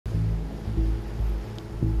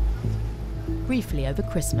briefly over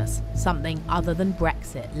Christmas, something other than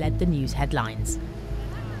Brexit led the news headlines.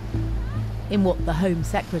 In what the Home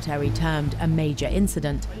Secretary termed a major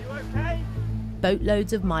incident,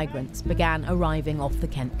 boatloads of migrants began arriving off the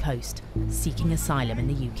Kent coast, seeking asylum in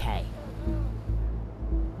the UK.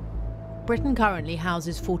 Britain currently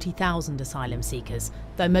houses 40,000 asylum seekers,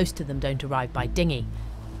 though most of them don't arrive by dinghy.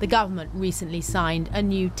 The government recently signed a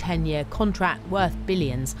new 10-year contract worth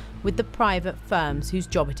billions with the private firms whose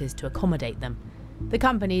job it is to accommodate them. The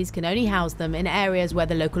companies can only house them in areas where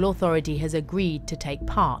the local authority has agreed to take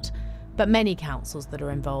part, but many councils that are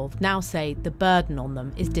involved now say the burden on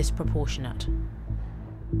them is disproportionate.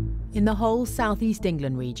 In the whole South East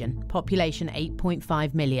England region, population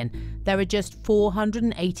 8.5 million, there are just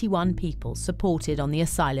 481 people supported on the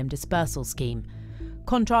asylum dispersal scheme.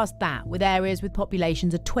 Contrast that with areas with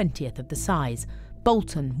populations a 20th of the size.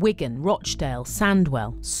 Bolton, Wigan, Rochdale,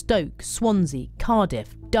 Sandwell, Stoke, Swansea,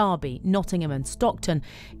 Cardiff, Derby, Nottingham and Stockton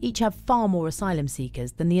each have far more asylum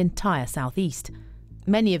seekers than the entire South East.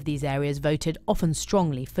 Many of these areas voted, often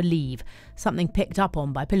strongly, for leave, something picked up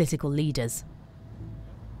on by political leaders.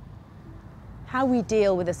 How we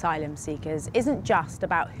deal with asylum seekers isn't just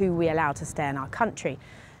about who we allow to stay in our country.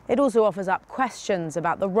 It also offers up questions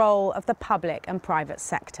about the role of the public and private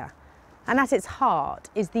sector. And at its heart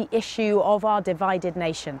is the issue of our divided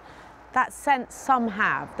nation, that sense some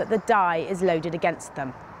have that the die is loaded against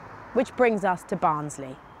them. Which brings us to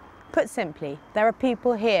Barnsley. Put simply, there are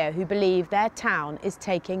people here who believe their town is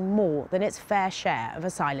taking more than its fair share of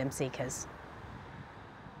asylum seekers.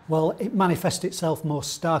 Well, it manifested itself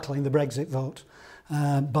most starkly in the Brexit vote.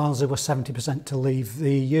 Barnsley was 70% to leave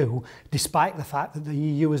the EU, despite the fact that the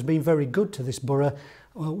EU has been very good to this borough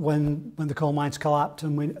when the coal mines collapsed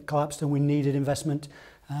and we needed investment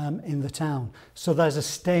in the town. So there's a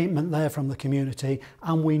statement there from the community,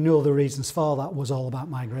 and we know the reasons for that was all about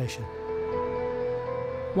migration.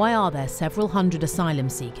 Why are there several hundred asylum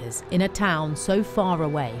seekers in a town so far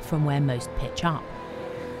away from where most pitch up?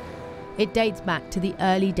 It dates back to the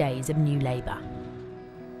early days of New Labour.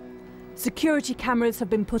 Security cameras have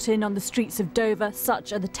been put in on the streets of Dover.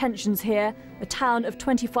 Such are the tensions here, a town of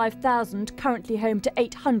 25,000 currently home to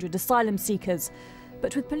 800 asylum seekers.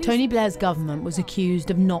 But with police... Tony Blair's government was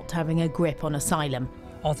accused of not having a grip on asylum.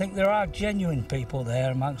 I think there are genuine people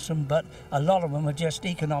there amongst them, but a lot of them are just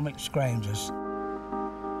economic scroungers.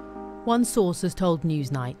 One source has told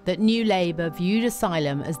Newsnight that New Labour viewed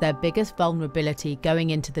asylum as their biggest vulnerability going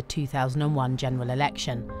into the 2001 general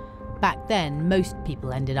election. Back then, most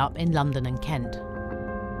people ended up in London and Kent.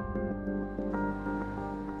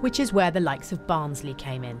 Which is where the likes of Barnsley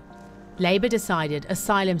came in. Labour decided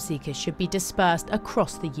asylum seekers should be dispersed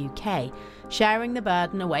across the UK, sharing the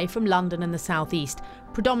burden away from London and the South East,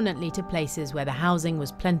 predominantly to places where the housing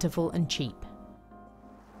was plentiful and cheap.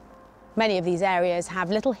 Many of these areas have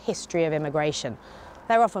little history of immigration.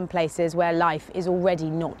 They're often places where life is already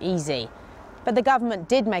not easy. But the government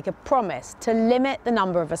did make a promise to limit the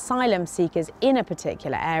number of asylum seekers in a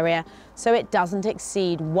particular area so it doesn't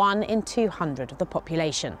exceed 1 in 200 of the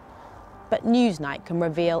population. But Newsnight can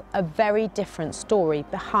reveal a very different story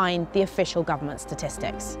behind the official government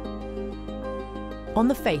statistics. On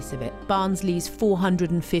the face of it, Barnsley's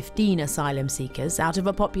 415 asylum seekers out of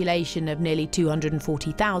a population of nearly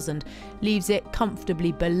 240,000 leaves it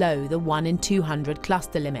comfortably below the 1 in 200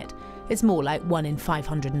 cluster limit. It's more like 1 in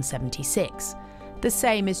 576. The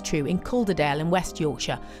same is true in Calderdale in West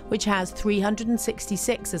Yorkshire, which has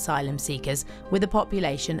 366 asylum seekers with a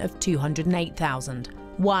population of 208,000.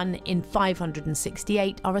 1 in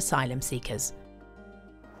 568 are asylum seekers.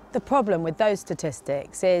 The problem with those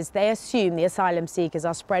statistics is they assume the asylum seekers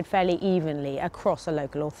are spread fairly evenly across a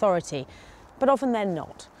local authority, but often they're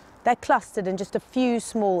not. They're clustered in just a few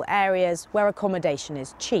small areas where accommodation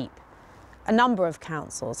is cheap. A number of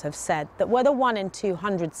councils have said that were the 1 in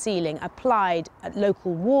 200 ceiling applied at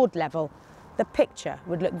local ward level, the picture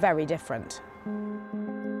would look very different.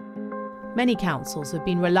 Many councils have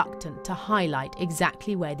been reluctant to highlight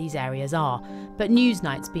exactly where these areas are, but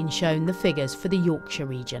Newsnight's been shown the figures for the Yorkshire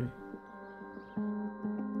region.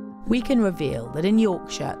 We can reveal that in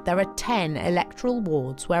Yorkshire there are 10 electoral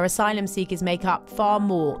wards where asylum seekers make up far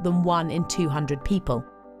more than 1 in 200 people.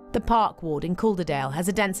 The Park ward in Calderdale has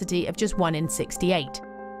a density of just 1 in 68.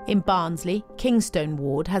 In Barnsley, Kingstone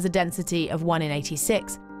ward has a density of 1 in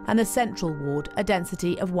 86, and the Central ward a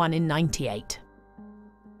density of 1 in 98.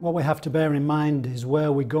 What we have to bear in mind is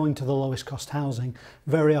where we're going to the lowest cost housing,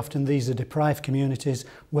 very often these are deprived communities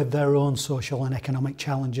with their own social and economic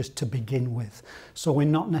challenges to begin with. So we're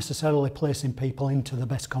not necessarily placing people into the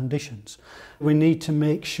best conditions. We need to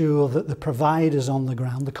make sure that the providers on the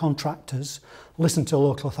ground, the contractors, listen to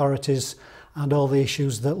local authorities and all the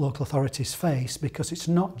issues that local authorities face, because it's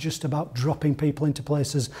not just about dropping people into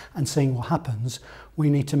places and seeing what happens. We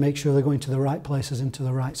need to make sure they're going to the right places into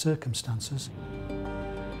the right circumstances.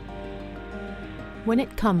 When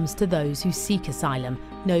it comes to those who seek asylum,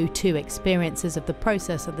 no two experiences of the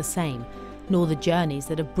process are the same, nor the journeys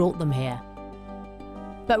that have brought them here.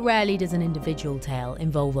 But rarely does an individual tale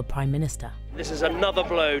involve a Prime Minister. This is another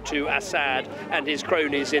blow to Assad and his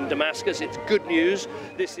cronies in Damascus. It's good news.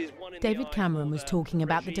 This is one in David Cameron was talking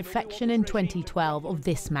about the defection in 2012 of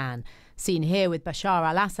this man. Seen here with Bashar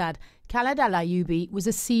al-Assad, Khaled al-Ayyubi was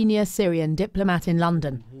a senior Syrian diplomat in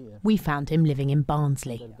London. We found him living in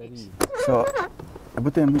Barnsley. So I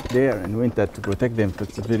put them there in winter to protect them,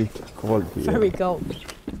 because it's very cold here. Very cold.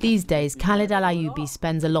 These days, Khaled al-Ayyubi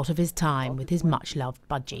spends a lot of his time with his much-loved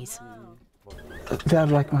budgies. They are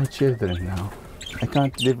like my children now. I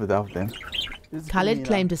can't live without them. Khaled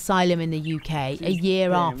claimed asylum in the UK a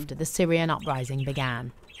year after the Syrian uprising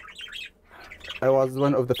began. I was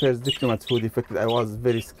one of the first diplomats who defected. I was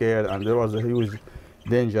very scared, and there was a huge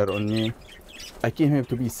danger on me. I came here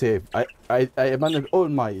to be safe. I abandoned all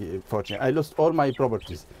my fortune. I lost all my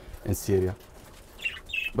properties in Syria.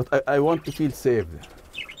 But I want to feel safe.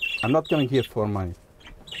 I'm not coming here for money.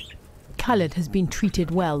 Khaled has been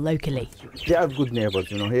treated well locally. They are good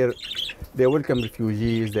neighbors, you know. Here, they welcome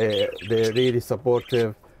refugees. They're really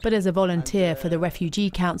supportive. But as a volunteer for the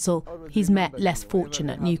Refugee Council, he's met less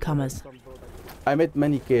fortunate newcomers. I met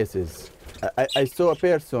many cases. I saw a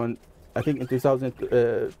person, I think in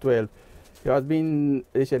 2012, he was being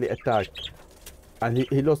racially attacked, and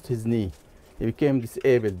he lost his knee. He became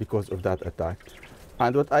disabled because of that attack.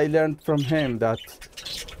 And what I learned from him, that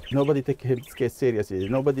nobody takes his case seriously.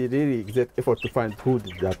 Nobody really exert effort to find who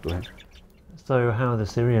did that to him. So how are the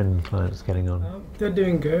Syrian clients getting on? They're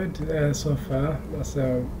doing good so far.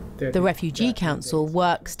 The Refugee Council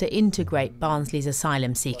works to integrate Barnsley's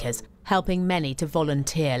asylum seekers, helping many to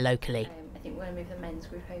volunteer locally. I think we're going to move the men's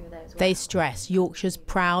group over there as well. They stress Yorkshire's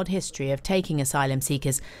proud history of taking asylum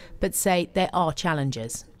seekers, but say there are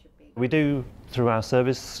challenges. We do, through our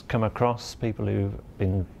service, come across people who've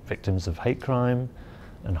been victims of hate crime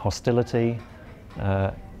and hostility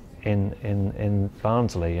in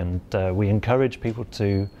Barnsley, and we encourage people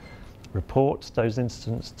to report those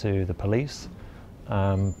incidents to the police.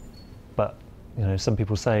 But you know, some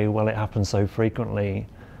people say, well, it happens so frequently,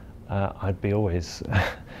 I'd be always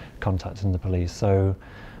contacting the police. So,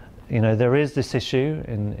 you know, there is this issue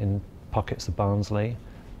in pockets of Barnsley,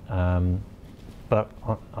 but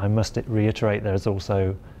I must reiterate there's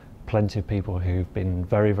also plenty of people who've been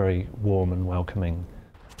very, very warm and welcoming.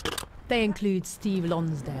 They include Steve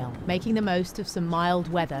Lonsdale, making the most of some mild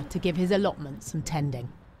weather to give his allotment some tending.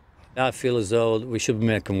 I feel as though we should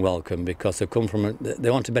make them welcome, because they come from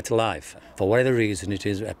they want a better life. For whatever reason it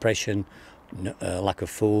is, oppression, lack of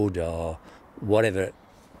food or whatever,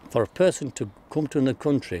 for a person to come to another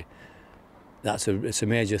country, it's a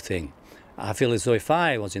major thing. I feel as though if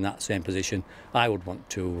I was in that same position, I would want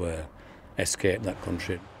to escape that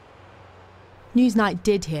country. Newsnight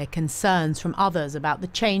did hear concerns from others about the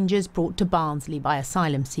changes brought to Barnsley by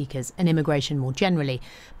asylum seekers and immigration more generally,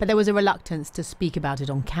 but there was a reluctance to speak about it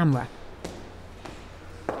on camera.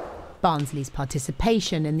 Barnsley's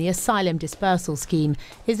participation in the asylum dispersal scheme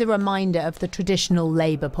is a reminder of the traditional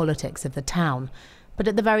Labour politics of the town. But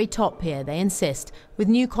at the very top here, they insist, with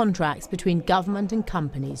new contracts between government and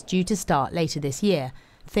companies due to start later this year,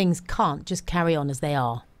 things can't just carry on as they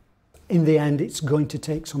are. In the end, it's going to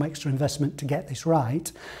take some extra investment to get this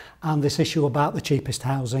right. And this issue about the cheapest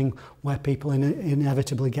housing, where people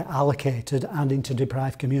inevitably get allocated and into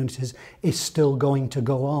deprived communities, is still going to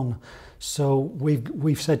go on. So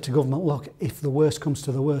we've said to government, look, if the worst comes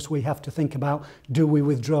to the worst, we have to think about, do we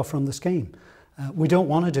withdraw from the scheme? We don't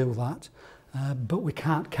want to do that, but we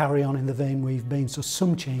can't carry on in the vein we've been, so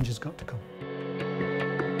some change has got to come.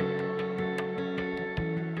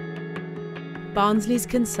 Barnsley's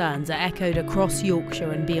concerns are echoed across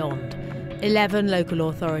Yorkshire and beyond. 11 local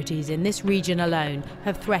authorities in this region alone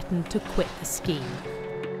have threatened to quit the scheme.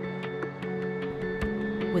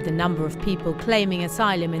 With the number of people claiming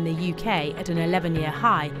asylum in the UK at an 11-year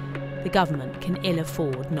high, the government can ill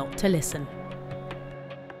afford not to listen.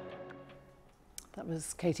 That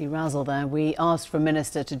was Katie Razzall there. We asked for a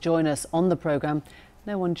minister to join us on the programme.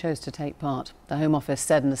 No one chose to take part. The Home Office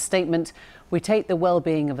said in a statement, "We take the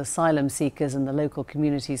well-being of asylum seekers and the local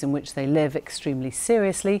communities in which they live extremely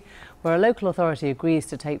seriously. Where a local authority agrees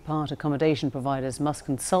to take part, accommodation providers must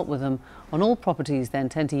consult with them on all properties they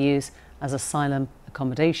intend to use as asylum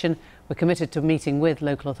accommodation. We're committed to meeting with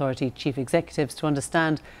local authority chief executives to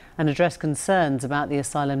understand and address concerns about the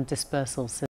asylum dispersal system."